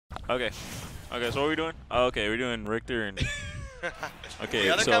Okay. Okay, so what are we doing? Oh, okay, we're doing Richter and. Okay, the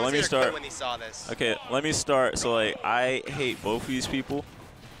other so let me commentator start. quit when he saw this. Okay, let me start. So like, I hate both of these people.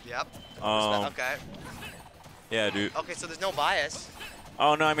 Yep. Okay. Yeah, dude. Okay, so there's no bias.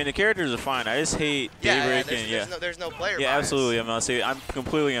 Oh no, I mean the characters are fine. I just hate Daybreak and there's no player yeah, bias. absolutely. I'm not saying I'm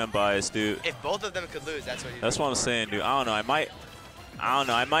completely unbiased, dude. If both of them could lose, that's what you. That's what I'm saying, dude. I don't know.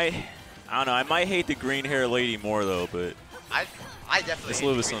 I might hate the green hair lady more though, but I definitely. it's a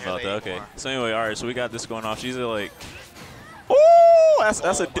little bit something about that. Okay. More. So anyway, all right. So we got this going off. She's like, oh, that's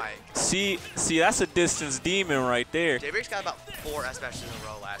see that's a distance demon right there. Daybreak's got about 4 S smashes in a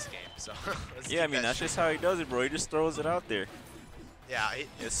row last game, so. Yeah, I mean that's just how he does it, bro. He just throws it out there. Yeah.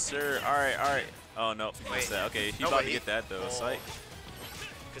 Yes, sir. All right, all right. Oh no, missed that. Okay, he's about to get that though. Psych.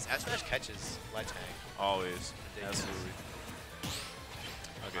 Because S smash catches ledge hang. Always. Absolutely.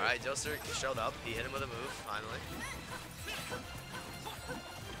 Okay. All right, Dylster showed up. He hit him with a move finally.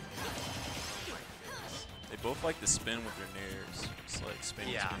 They both like to spin with their nairs. It's like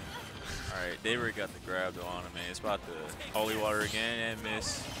spinning. Yeah. Spin. All right, Daybreak got the grab though on him, man. It's about the holy water again and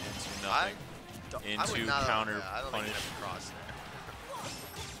miss into nothing. Into counter punish.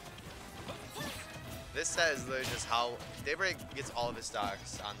 This set is literally just how Daybreak gets all of his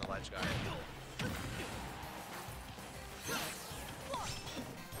stocks on the ledge guard.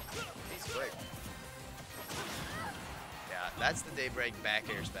 He's quick. Yeah, that's the Daybreak back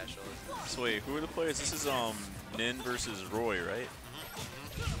air special. So wait, who are the players? This is Nin versus Roy, right?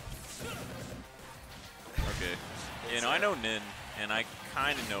 Okay. Yeah, no, I know Nin, and I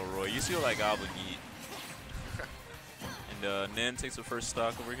kind of know Roy. You see like Goblin Eat. And Nin takes the first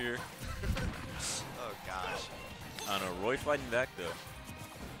stock over here. Oh gosh. I don't know. Roy fighting back though.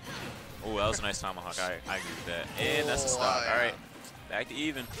 Oh, that was a nice tomahawk. I agree with that. And that's a stock. Yeah. All right. Back to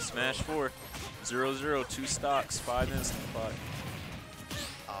even. Smash 4. 0-0. 2 stocks. 5 minutes on the clock.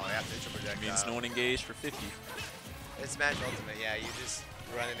 Oh, yeah. Neutral projectile. Means no one engaged for 50. It's Smash Ultimate. Yeah, you just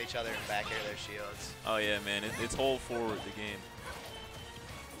run into each other and back air their shields. Oh yeah, man. It's hold forward the game.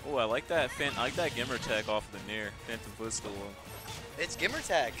 Oh, I like that. I like that Gimmer tech off of the near. Phantom Footstool. It's Gimmer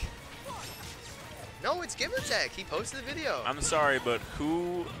tech. No, it's Gimmer tech. He posted the video. I'm sorry, but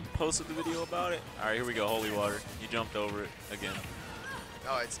who posted the video about it? All right, here we go. Holy water. You jumped over it again.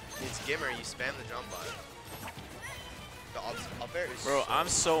 No, it's Gimmer. You spam the jump button. The up air is Bro, I'm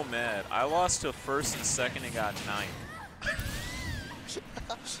so mad. I lost to first and second and got 9th.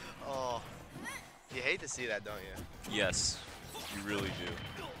 Oh, you hate to see that, don't you? Yes, you really do.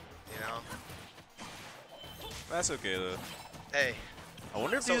 You know? That's okay though. Hey. I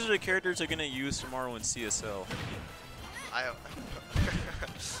wonder if these are the characters they're gonna use tomorrow in CSL. I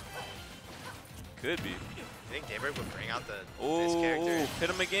Could be. You think Daybreak would bring out this character? Oh, hit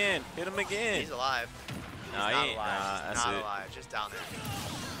him again. Hit him again. He's alive. He's nah, not he ain't. alive. Nah, He's that's not it. alive. Just down there.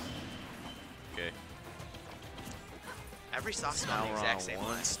 Okay. Every stock's Now on the we're exact on same one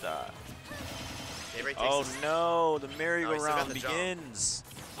line. stop. Daybreak takes Oh no, the got merry-go-round the jump. begins.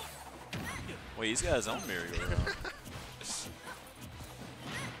 Wait, he's got his own merry-go-round.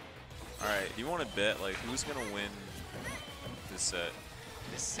 All right, do you want to bet like who's gonna win this set?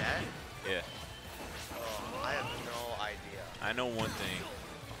 This set? Yeah. Oh, I have no idea. I know one thing.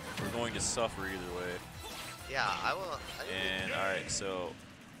 We're going to suffer either way. Yeah, I will. And all right, so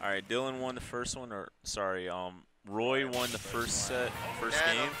Dylan won the first one, or sorry, Roy won the first set, first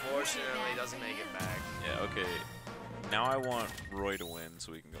and game. Unfortunately, doesn't make it back. Yeah. Okay. Now I want Roy to win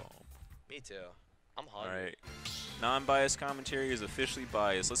so we can go home. Me too. I'm hungry. All right. Non-biased commentary is officially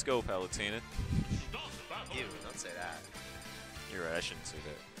biased. Let's go, Palutena. Ew, don't say that. You're right. I shouldn't say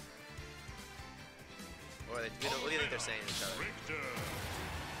that. What do you think they're saying to each other?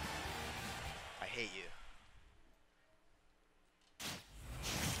 I hate you.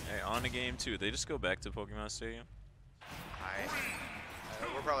 Hey, on to game 2. They just go back to Pokemon Stadium. Alright.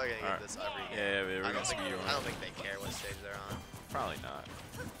 We're probably gonna get this every game. Yeah, we're gonna ski around. I don't think they care what stage they're on. Probably not.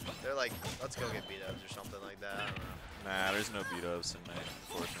 They're like, let's go get beat-ups or something like that. I don't know. Nah, there's no beat-ups tonight,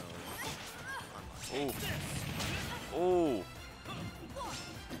 unfortunately. Oh. Oh.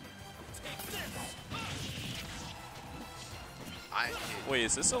 Wait,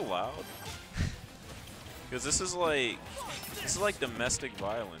 is this allowed? Because this is like domestic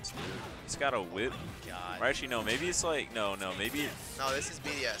violence, dude. He's got a whip. God. Or actually, no, maybe it's like, no, maybe. No, this is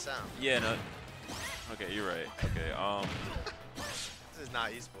BDSM. Yeah, no. Okay, you're right. Okay, This is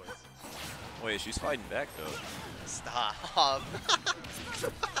not esports. Wait, she's fighting back though. Stop.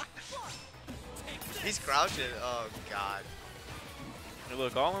 He's crouching. Oh God. Hey,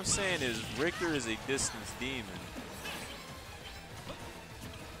 look, all I'm saying is Richter is a distance demon.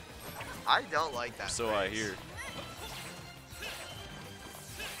 I don't like that. So phrase. I hear.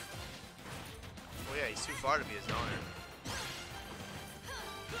 he's too far to be a zoner.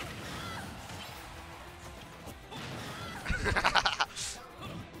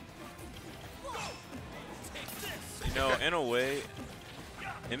 You know, in a way,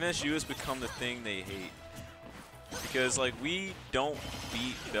 MSU has become the thing they hate. Because, like, we don't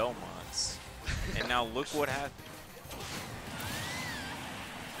beat Belmonts. And now look what happened.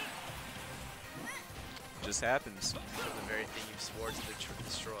 Just happens. The very thing you swore to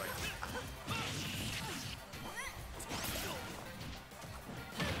destroy.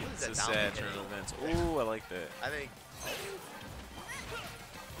 It's a sad turn of events. Ooh, I like that. I think.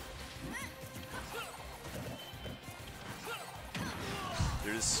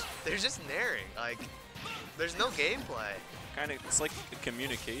 They're just naring. Like, there's no gameplay. Kind of, it's like a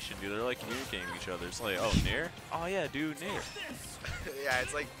communication, dude. They're like communicating with each other. It's like, oh, nair? Oh yeah, dude, nair. Yeah,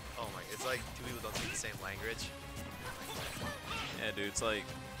 it's like, oh my, it's like two people don't speak the same language. Yeah, dude, it's like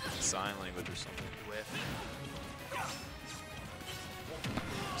sign language or something. Whiff.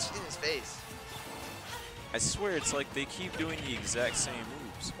 Just in his face. I swear, it's like they keep doing the exact same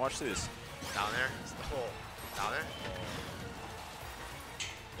moves. Watch this. Down there. Oh. Down there. Oh.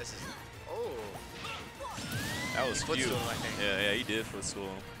 This is. Oh. That was cute. Yeah, he did footstool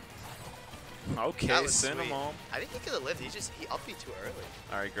him. Okay, send him home. I think he could have lived. He upped me too early.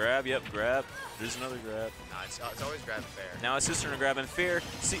 All right, grab. Yep, grab. There's another grab. Nah, it's always grab fair. Now his sister grab and fair.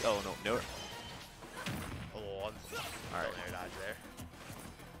 See, oh no. Oh, all right, air dodge there.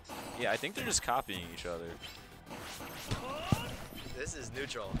 Yeah, I think they're just copying each other. This is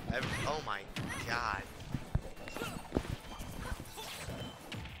neutral. Oh my god.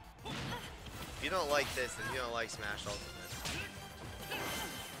 If you don't like this, then you don't like Smash Ultimate.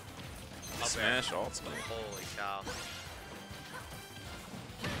 Smash Ultimate? Holy cow.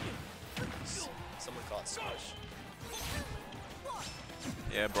 Someone call it Smush.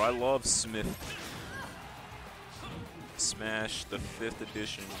 Yeah, bro, I love Smith. Smash, the 5th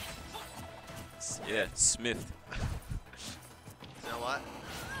edition. Smith. Yeah, Smith. You know what?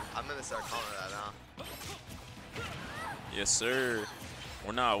 I'm gonna start calling it that now. Yes, sir.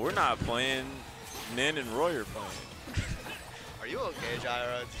 We're not playing. Nin and Roy are playing. Are you okay,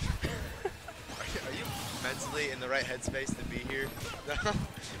 Gyro? Are you mentally in the right headspace to be here?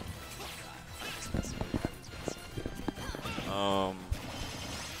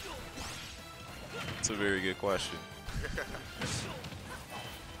 It's a very good question.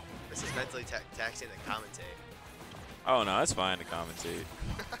 This is mentally taxing to commentate. Oh no, that's fine to commentate.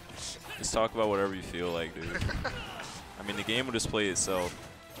 Just talk about whatever you feel like, dude. I mean, the game will just play itself.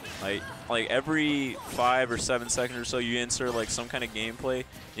 Like every 5 or 7 seconds or so, you insert like some kind of gameplay,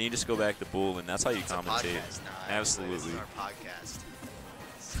 and you just go back to bull, and that's how you commentate. Absolutely. This is our podcast.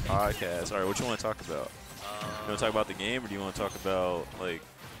 Podcast. All right, what you want to talk about? You want to talk about the game, or do you want to talk about like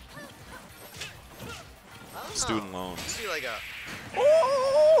student loans? Be like a.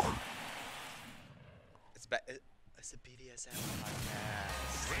 Oh! It's a BDSM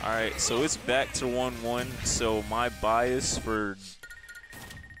podcast. All right, so it's back to 1-1. So my bias for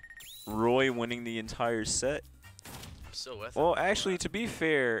Roy winning the entire set. I'm still with Well, actually, to be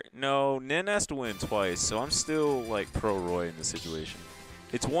fair, no, Nin has to win twice, so I'm still like pro Roy in this situation.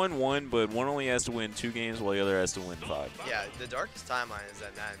 It's 1-1, but one only has to win 2 games while the other has to win 5. Yeah, the darkest timeline is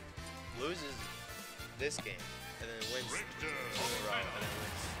that Nan loses this game and then wins 2 in a row and then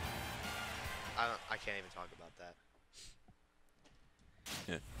wins. I can't even talk about that.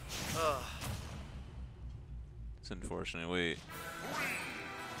 Yeah. Ugh. It's unfortunate. Wait.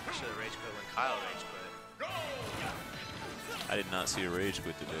 I should have rage quit when Kyle rage quit. I did not see a rage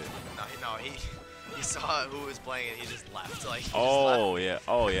quit today. No, he saw who was playing and he just left. Like, he oh just left.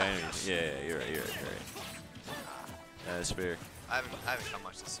 Yeah. Oh yeah. Yeah. You're right. That's fair. I haven't come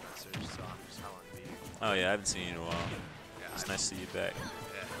much this semester, so I'm just not on the meeting. Oh yeah, I haven't seen you in a while. Yeah, it's nice to see you back.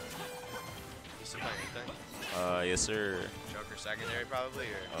 Yeah. You still playing anything? Yes sir. Joker secondary probably,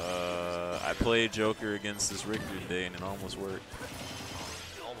 or? I played Joker against this Richter today and it almost worked.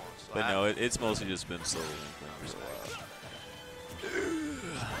 Almost. But no, it's mostly just been solo link.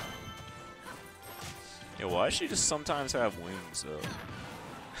 Yeah, why does she just sometimes have wings though?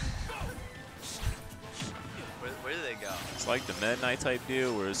 Where do they go? It's like the Meta Knight type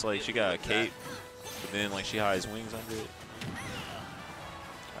deal where it's like she got a cape, but then like she hides wings under it.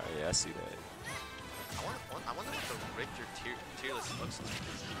 Alright, yeah, I see that. I wonder what the Richter tier list looks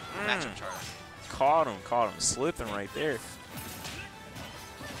like. Matchup chart. Caught him, slipping right there.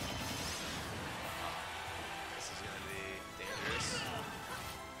 This is gonna be dangerous.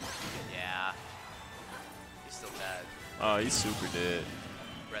 Yeah. He's still dead. Oh, he's super dead.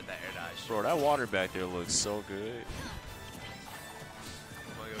 Read that air dodge. Bro, that water back there looks so good.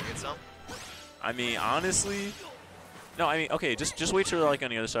 Wanna go get some? I mean, honestly, no. I mean, okay, just wait till you're like on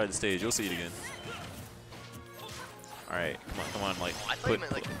the other side of the stage. You'll see it again. All right, come on, like. I thought you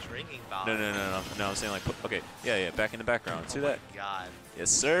meant like the drinking fountain. No. I'm saying like, okay, yeah, back in the background. See that? Oh my God. Yes,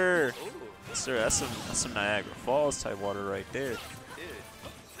 sir. Ooh. Yes, sir. That's some Niagara Falls type water right there. Dude.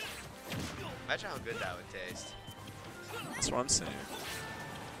 Imagine how good that would taste. That's what I'm saying.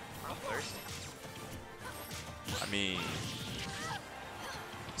 I'm thirsty. I mean,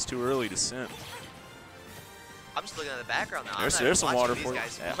 it's too early to simp. I'm just looking at the background now. There's some water for you.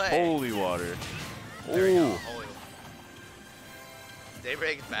 Holy water. Ooh.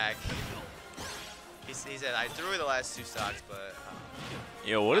 Daybreak back. He said, I threw away the last 2 stocks, but...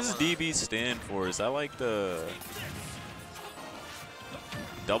 Yo, what does DB stand for? Is that like the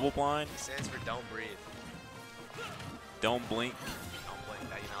double blind? It stands for don't breathe. Don't blink. Don't blink.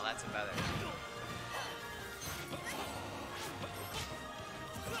 That, you know, that's a better.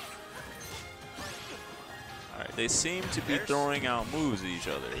 Alright, they seem to be throwing out moves at each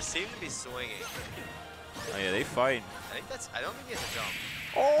other. They seem to be swinging. Oh yeah, they fighting. I don't think he has a jump.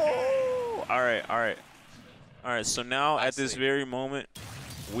 Oh! Alright, so now at this very moment,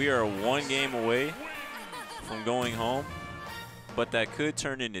 we are 1 game away from going home, but that could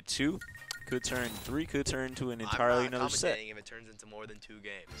turn into 2, could turn 3, could turn into an entirely another set. If it turns into more than 2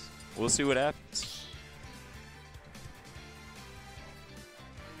 games. We'll see what happens.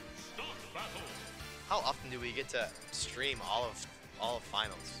 How often do we get to stream all of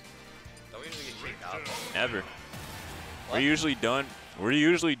finals? Don't we usually get kicked out? Never. What? We're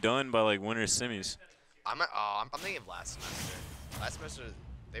usually done by like winter semis. I'm thinking of last semester. Last semester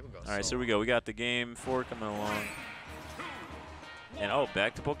they would go. All right, so here we go. We got the game 4 coming along. And oh,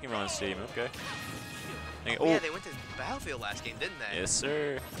 back to Pokemon Stadium. Okay. And, yeah, they went to Battlefield last game, didn't they? Yes,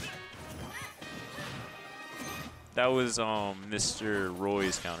 sir. That was Mr.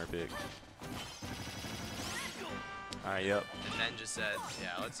 Roy's counter pick. All right, yep. And then just said,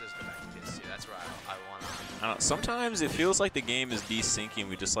 yeah, let's just go back to PS2. That's where I want to. Sometimes it feels like the game is desyncing.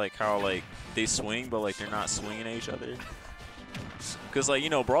 We just like how like they swing, but like they're not swinging at each other. Cause like, you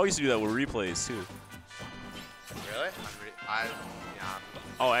know, Brawl used to do that with replays too. Really?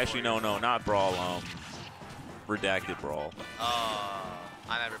 Oh, actually, no, not Brawl. Redacted Brawl. Oh,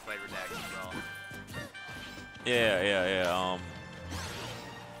 I never played Redacted Brawl. Yeah.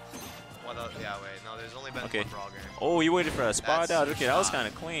 Yeah, wait, no, there's only been one Brawl game. Oh, you waited for that spot out. Okay, that was kind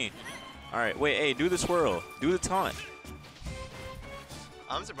of clean. All right, wait, hey, do the swirl. Do the taunt.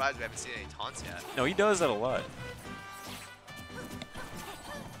 I'm surprised we haven't seen any taunts yet. No, he does that a lot.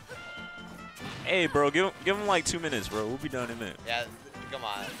 Hey, bro, give him like 2 minutes, bro. We'll be done in a minute. Yeah, come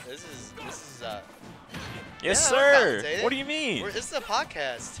on. This is Yes, sir. What do you mean? This is a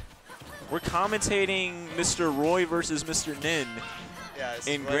podcast. We're commentating Mr. Roy versus Mr. Nin. Yeah,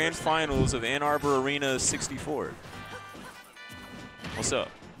 in grand finals of Ann Arbor Arena 64. What's up?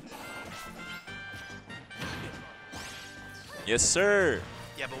 Yes, sir.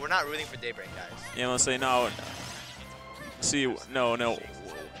 Yeah, but we're not rooting for Daybreak, guys. Yeah, I'm gonna say no. See, no.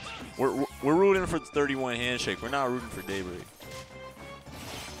 We're rooting for the 31 handshake. We're not rooting for Daybreak.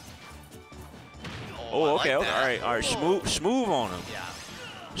 Oh, okay. All right. Schmoove on him. Yeah.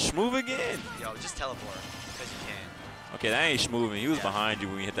 Schmoove again. Yo, just teleport because you can. Okay, that ain't schmooving. He was behind you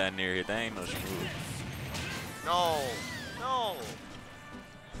when you hit that near hit. That ain't no schmoove. No. All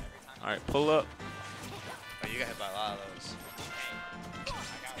right, pull up. Oh, you got hit by a lot of those.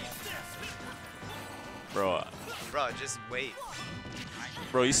 Bro, just wait.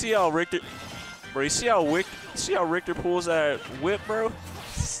 Bro, you see how Richter? Bro, you see how Richter pulls that whip, bro?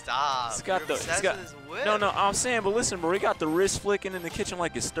 Stop. He's got whip. No, I'm saying, but listen, bro, he got the wrist flicking in the kitchen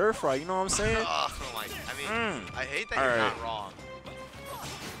like it's stir fry. You know what I'm saying? Oh my! I mean, I hate that you're not wrong.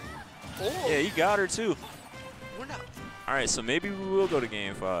 Oh. Yeah, he got her too. We're not. All right, so maybe we will go to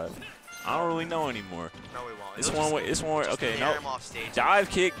game 5. I don't really know anymore. No, we won't. It's one way. It's one way. Okay, no. Dive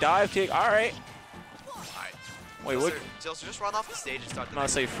kick. All right. Wait, what? Dylster, just run off the stage and start the I'm gonna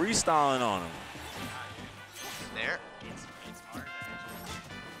say freestyling on him. There.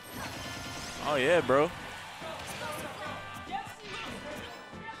 Oh yeah, bro.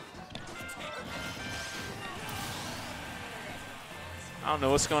 I don't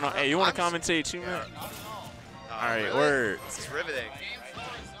know what's going on. Hey, you want to commentate too, man? All right, really? word. This is riveting.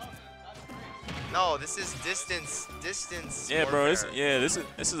 No, this is distance. Yeah, bro. This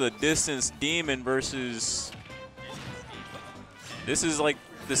is a distance demon versus. This is like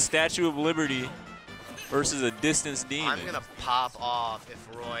the Statue of Liberty versus a distance demon. I'm gonna pop off if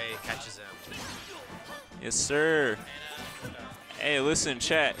Roy catches him. Yes, sir. Hey, listen,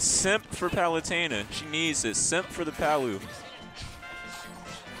 chat. Simp for Palutena. She needs it. Simp for the Palu.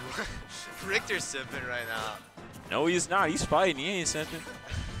 Richter's simping right now. No, he's not. He's fighting. He ain't simping.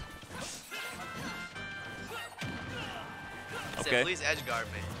 Okay. Please edge guard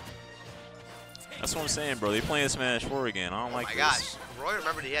me. That's what I'm saying, bro. They playing Smash 4 again. I don't like my this. gosh. Roy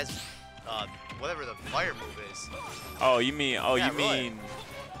remembered he has whatever the fire move is. Oh, you mean mean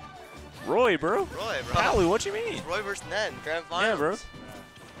Roy, bro? Roy, bro. Palu, what you mean? It's Roy versus Nen, grand finals. Yeah, bro.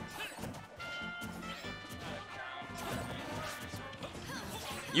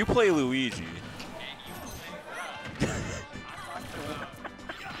 You play Luigi.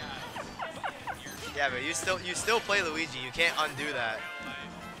 Yeah, but you still play Luigi. You can't undo that.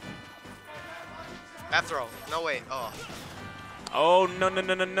 Half throw. No, wait. Oh. Oh,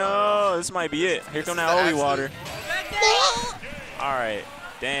 no. This might be it. Here come that holy water. All right.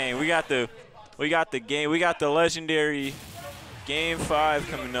 Dang, we got the legendary Game 5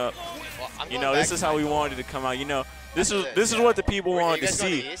 coming up. Well, you know, this is how we wanted it to come out. You know, this is what the people wanted to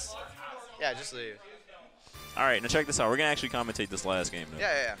see. Yeah, just leave. All right, now check this out. We're gonna actually commentate this last game. Though.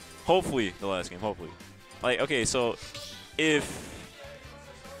 Yeah. Hopefully, the last game. Hopefully. Like, okay, so if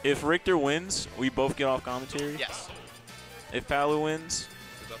Richter wins, we both get off commentary. Yes. If Palu wins,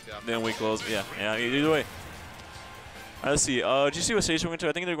 then we close. Yeah. Either way. All right, let's see. Did you see what stage we went to?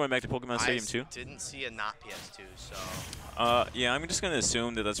 I think they're going back to Pokemon Stadium 2. I didn't see a not PS2, so. Yeah, I'm just gonna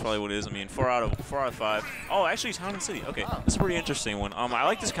assume that that's probably what it is. I mean, 4 out of 5. Oh, actually, Town and City. Okay, that's a pretty interesting one. I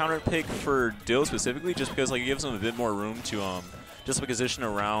like this counter pick for Dill specifically, just because like it gives him a bit more room to just position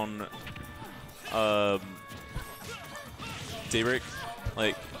around Daybreak.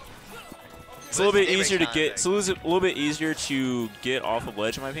 Like it's a little bit easier to get. It's a little bit easier to get off of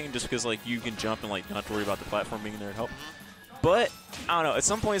ledge, in my opinion, just because like you can jump and like not have to worry about the platform being there to help. But I don't know. At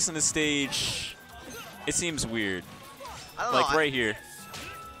some points in the stage, it seems weird. I don't know. Like right here.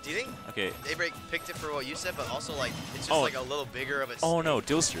 Do you think? Okay. Daybreak picked it for what you said, but also like it's just like a little bigger of a. Oh no,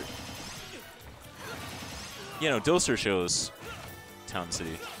 Dylster. Yeah, no, Dylster shows Town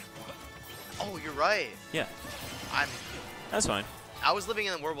City. Oh, you're right. Yeah. That's fine. I was living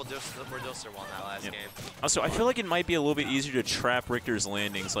in the world where Dylster won that last game. Also, I feel like it might be a little bit easier to trap Richter's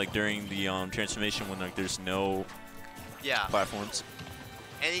landings, like during the transformation when like there's no platforms.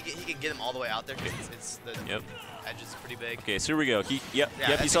 And he can get him all the way out there because it's the edge is pretty big. Okay, so here we go. Yep,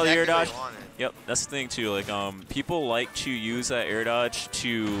 he saw the air dodge. Yep, that's the thing too. Like people like to use that air dodge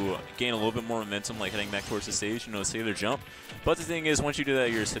to gain a little bit more momentum, like heading back towards the stage. You know, say their jump. But the thing is, once you do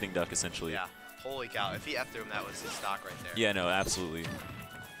that, you're a sitting duck essentially. Yeah. Holy cow! If he F threw him, that was his stock right there. Yeah, no, absolutely.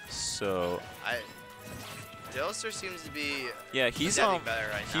 So. Dylster seems to be. Yeah, he's better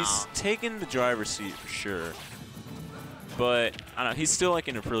right now. He's taking the driver's seat for sure. But I don't know. He's still like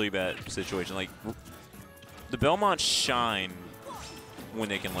in a really bad situation. Like the Belmonts shine when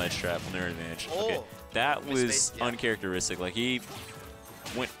they can ledge trap when they're advantaged. Oh, okay, that was uncharacteristic. Like he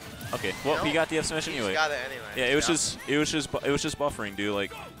went. Okay, well he got the F smash anyway. He got it anyway. Yeah, it was just buffering, dude.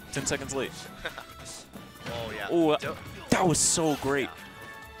 Like 10 seconds late. Oh yeah. Oh, that was so great. Yeah.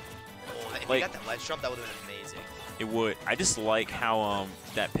 Oh, if like, he got that ledge jump, that would have been amazing. It would. I just like how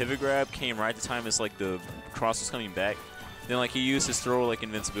that pivot grab came right at the time as like the cross was coming back. Then like he used his throw like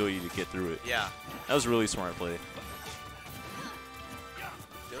invincibility to get through it. Yeah. That was a really smart play.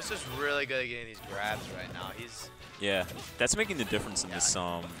 Dylster's really good at getting these grabs right now. Yeah, that's making the difference in this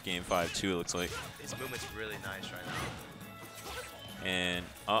Game 5 too. It looks like his movement's really nice right now. And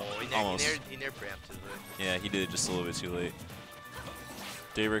almost. He near preempted it. Yeah, he did just a little bit too late.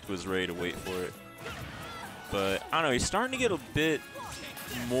 Daybreak was ready to wait for it, but I don't know. He's starting to get a bit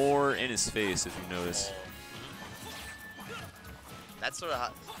more in his face, if you notice. That's sort of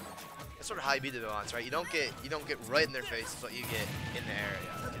how you beat the Belmonts, right? You don't get right in their face, but you get in the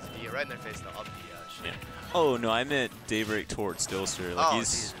area. Because if you get right in their face, they'll up the shit. Yeah. Oh no, I meant Daybreak towards Dylster. Like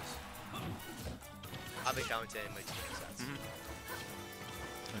he's. Jesus. I've been commentating way too many sets.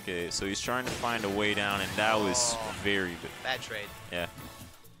 Okay, so he's trying to find a way down, and that was very good. Bad trade. Yeah.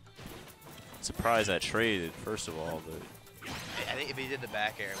 Surprised that traded, first of all, but. I think if he did the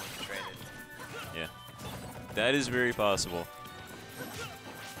back air when he traded. Yeah. That is very possible.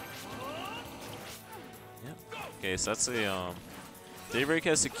 Yep. Okay, so that's a Daybreak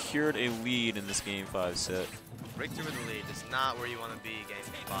has secured a lead in this Game 5 set. Richter with the lead is not where you want to be Game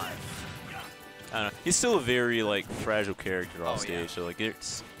 5. I don't know. He's still a very like fragile character off stage, so like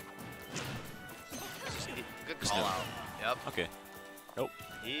it's good call out. Yep. Okay. Nope.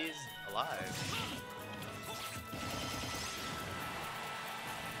 He's alive.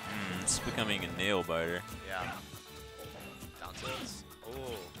 It's becoming a nail biter. Yeah. Down tilts.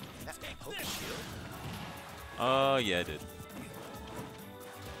 Oh. That poke shield? Yeah, I did.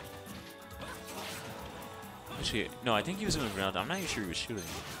 Actually, no, I think he was in the ground. I'm not even sure he was shooting.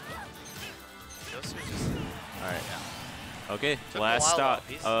 Dylster's just. All right. Yeah. Okay, Took him a last while,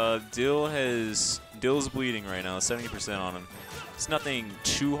 stop. Dill's bleeding right now, 70% on him. It's nothing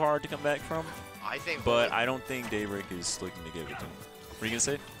too hard to come back from, I think. but I don't think Daybreak is looking to give it to him. What are you gonna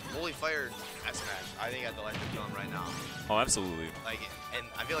say? Holy Fire S match. I think at the life of him right now. Oh, absolutely. Like, and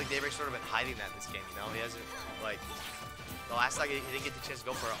I feel like Daybreak's sort of been hiding that this game. You know, he hasn't like the last stock he didn't get the chance to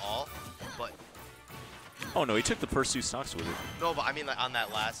go for it all, but. Oh no, he took the first 2 stocks with it. No, but I mean like on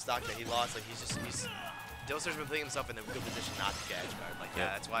that last stock that he lost, like he's Dylster's been putting himself in a good position not to get edge guard. Like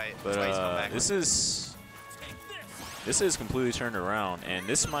yeah, that's why he's come back. This is completely turned around, and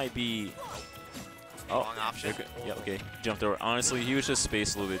this might be. Wrong option. Yeah, okay. Jumped over. Honestly, he was just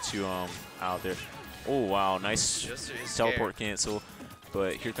spaced a little bit too out there. Oh wow, nice teleport cancel.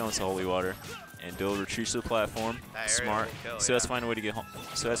 But here comes the holy water, and Dill retreats to the platform. Smart. So has to find a way to get home.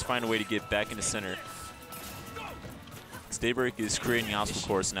 So has to find a way to get back into center. Daybreak is creating the obstacle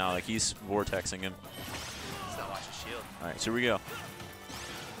course now, like he's vortexing him. He's not watching shield. All right, so here we go.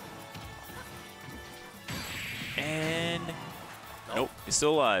 And nope, he's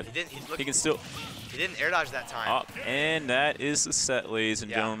still alive. He can still. He didn't air dodge that time. And that is the set, ladies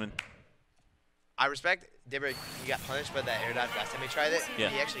and gentlemen. I respect Daybreak. He got punished by that air dodge last time he tried it. Yeah.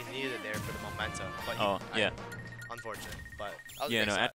 He actually needed it there for the momentum. But yeah. Unfortunate, but yeah, no.